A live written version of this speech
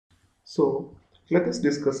So let us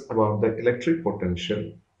discuss about the electric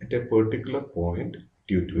potential at a particular point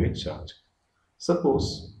due to a charge.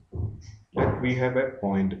 Suppose that we have a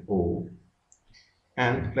point O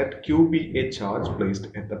and let Q be a charge placed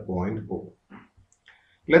at the point O.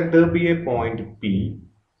 Let there be a point P,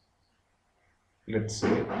 let's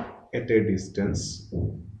say at a distance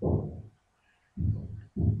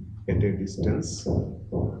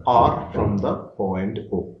R from the point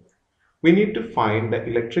O. We need to find the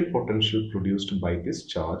electric potential produced by this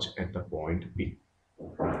charge at the point P.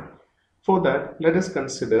 For that, let us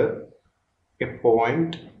consider a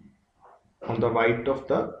point on the right of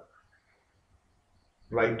the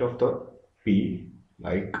P,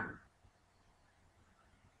 like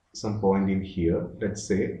some point in here, let's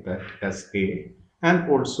say that as A,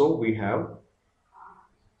 and also we have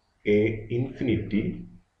a infinity,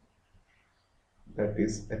 that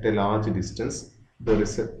is at a large distance there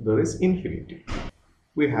is infinity.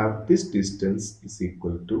 We have this distance is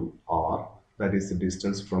equal to R, that is the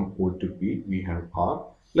distance from O to P. We have R.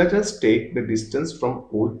 Let us take the distance from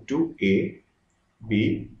O to A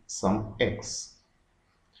be some x.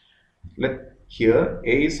 Here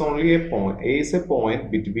A is only a point. A is a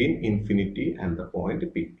point between infinity and the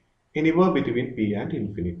point P, anywhere between P and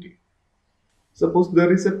infinity. Suppose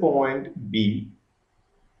there is a point B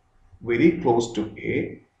very close to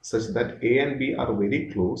A, such that A and B are very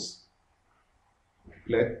close.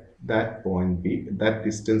 Let that point be, that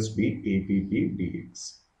distance be ABB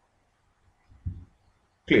dx.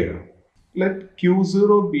 Clear? Let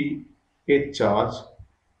Q0 be a charge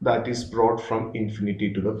that is brought from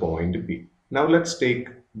infinity to the point B. Now let's take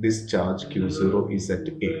this charge Q0 is at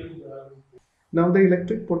A. Now the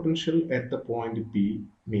electric potential at the point B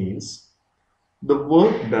means the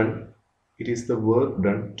work done, it is the work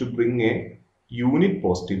done to bring a unit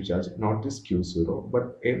positive charge, not this Q0,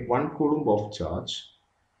 but a 1 coulomb of charge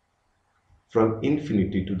from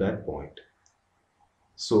infinity to that point.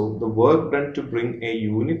 So the work done to bring a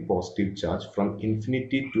unit positive charge from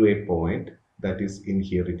infinity to a point, that is in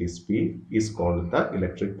here it is P, is called the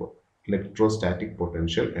electrostatic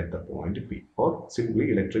potential at the point P, or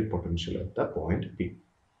simply electric potential at the point P.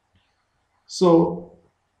 So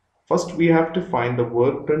first we have to find the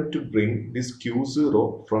work done to bring this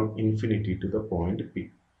Q0 from infinity to the point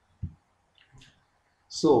P.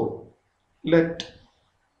 So let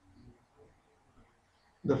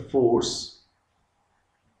the force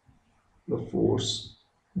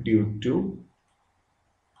due to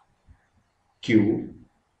Q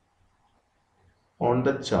on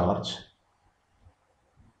the charge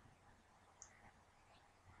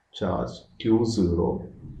Q0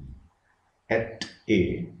 at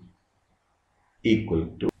A equal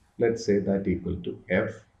to, let's say that equal to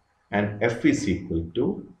F, and F is equal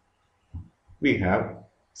to, we have,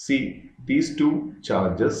 see these two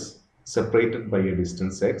charges separated by a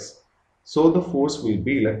distance x, so the force will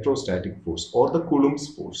be electrostatic force or the Coulomb's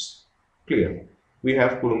force. Clear? We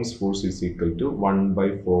have Coulomb's force is equal to 1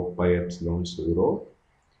 by 4 pi epsilon 0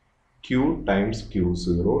 Q times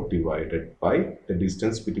Q0 divided by the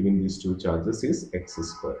distance between these two charges is x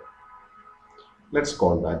square. Let's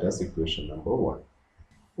call that as equation number 1.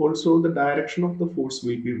 Also, the direction of the force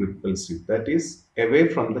will be repulsive, that is away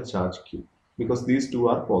from the charge Q, because these two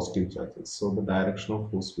are positive charges. So the direction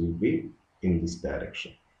of force will be in this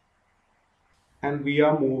direction. And we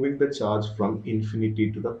are moving the charge from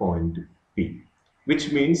infinity to the point P,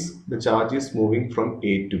 which means the charge is moving from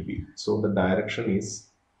A to B. So the direction is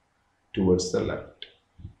towards the left.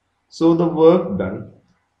 So the work done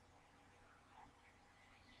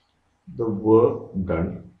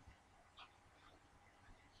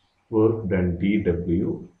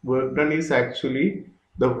dW, work done is actually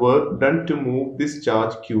the work done to move this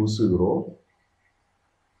charge Q0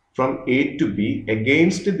 from A to B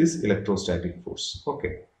against this electrostatic force.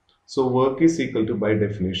 Okay, so work is equal to, by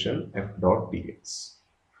definition, F dot dx.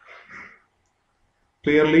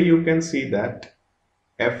 Clearly you can see that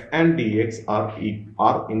F and dx are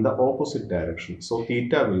in the opposite direction, so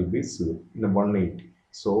theta will be 0 in the 180.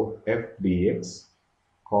 So F dx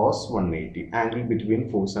cos 180, angle between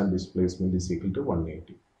force and displacement is equal to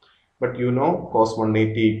 180. But you know cos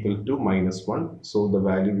 180 equal to minus 1, so the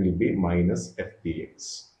value will be minus F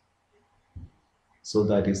dx. So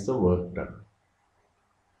that is the work done.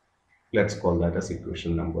 Let's call that as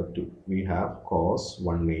equation number 2. We have cos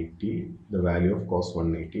 180, the value of cos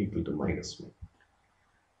 180 equal to minus 1.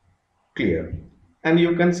 Clear? And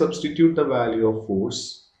you can substitute the value of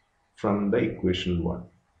force from the equation 1.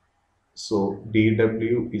 So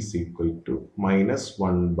dW is equal to minus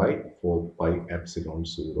 1 by 4 pi epsilon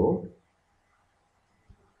 0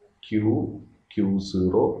 Q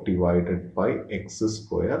q0 divided by x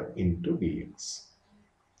square into dx.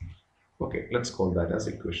 Okay, let's call that as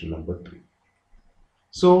equation number 3.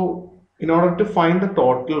 So in order to find the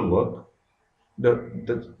total work,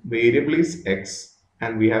 the variable is x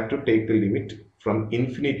and we have to take the limit from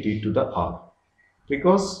infinity to the r,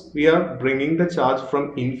 because we are bringing the charge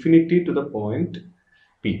from infinity to the point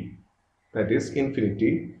P, that is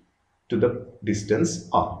infinity to the distance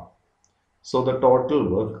r. So the total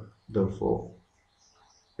work, therefore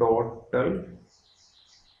total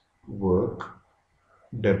work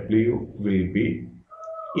W will be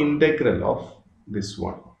integral of this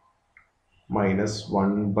one minus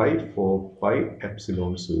 1 by 4 pi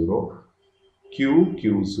epsilon 0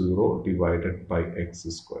 q0 divided by x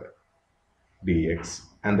square dx,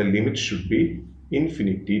 and the limit should be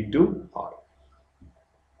infinity to r.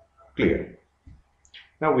 Clear?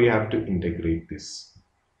 Now we have to integrate this.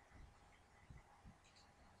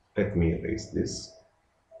 Let me erase this.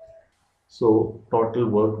 So total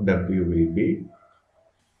work W will be,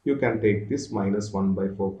 you can take this minus 1 by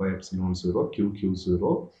 4 pi epsilon 0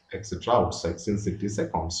 q0 etc. outside, since it is a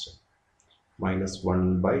constant, minus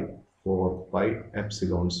 1 by 4 pi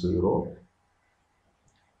epsilon 0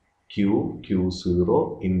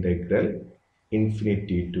 q0 integral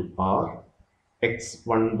infinity to r x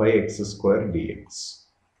 1 by x square dx.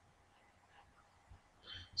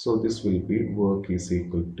 So this will be work is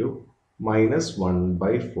equal to minus 1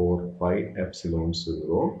 by 4 pi epsilon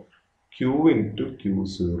 0 q into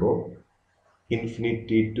q0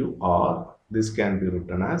 infinity to r. This can be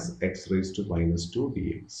written as x raised to minus 2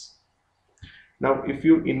 dx. Now if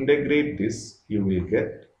you integrate this, you will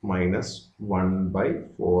get minus 1 by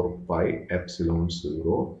 4 pi epsilon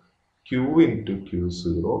 0 q into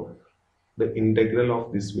q0. The integral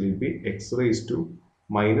of this will be x raised to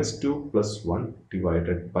minus 2 plus 1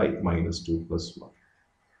 divided by minus 2 plus 1.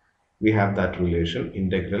 We have that relation,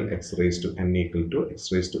 integral x raised to n equal to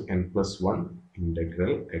x raised to n plus 1.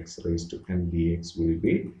 Integral x raised to n dx will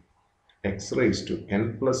be x raised to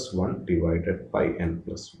n plus 1 divided by n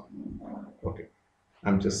plus 1. Okay,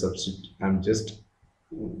 I'm just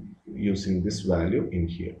using this value in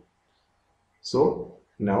here. So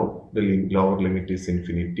now the lower limit is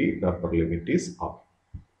infinity, the upper limit is r.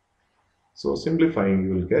 So simplifying,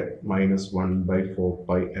 you will get minus 1 by 4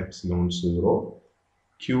 pi epsilon 0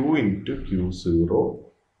 q into q0.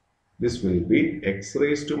 This will be x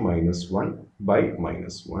raised to minus 1 by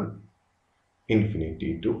minus 1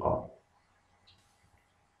 infinity to r.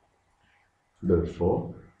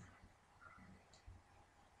 Therefore,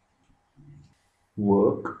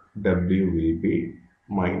 work W will be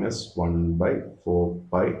minus 1 by 4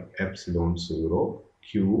 pi epsilon 0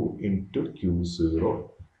 q into q0.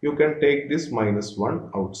 You can take this minus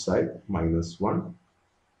 1 outside, minus 1,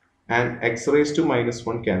 and x raised to minus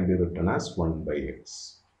 1 can be written as 1 by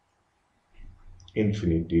x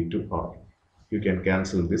infinity to r. You can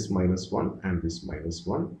cancel this minus 1 and this minus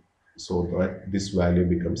 1, so that this value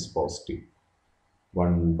becomes positive.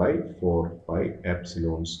 1 by 4 pi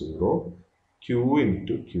epsilon 0 q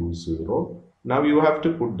into q0. Now you have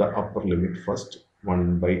to put the upper limit first,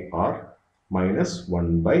 1 by r minus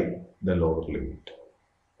 1 by the lower limit.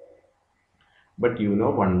 But you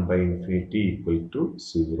know 1 by infinity equal to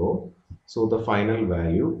 0. So the final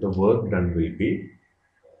value, the work done will be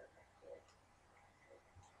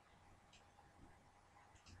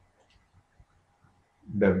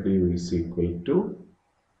W is equal to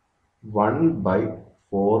 1 by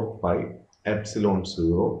 4 pi epsilon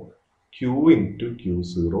 0 q into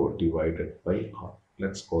q0 divided by r.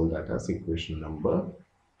 Let's call that as equation number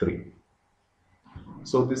 3.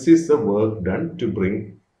 So this is the work done to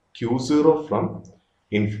bring q0 from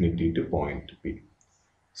infinity to point P.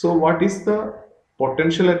 So what is the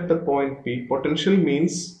potential at the point P? Potential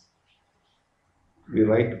means, we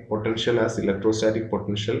write potential as electrostatic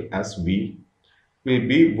potential as V, will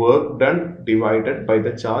be work done divided by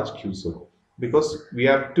the charge q0, because we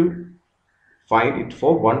have to find it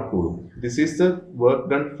for 1 coulomb. This is the work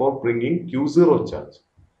done for bringing q0 charge.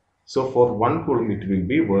 So for 1 coulomb it will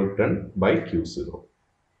be work done by q0.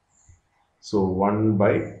 So 1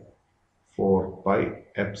 by 4 pi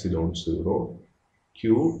epsilon 0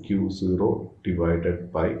 q0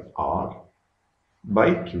 divided by r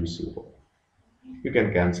by q0. You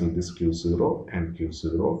can cancel this q0 and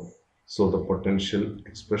q0. So the potential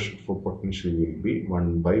expression for potential will be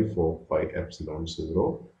 1 by 4 pi epsilon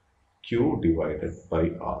 0 q divided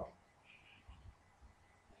by r.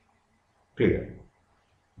 Clear?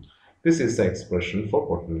 This is the expression for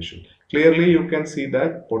potential. Clearly you can see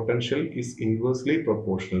that potential is inversely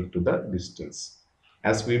proportional to the distance.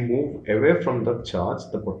 As we move away from the charge,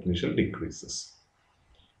 the potential decreases.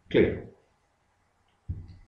 Clear?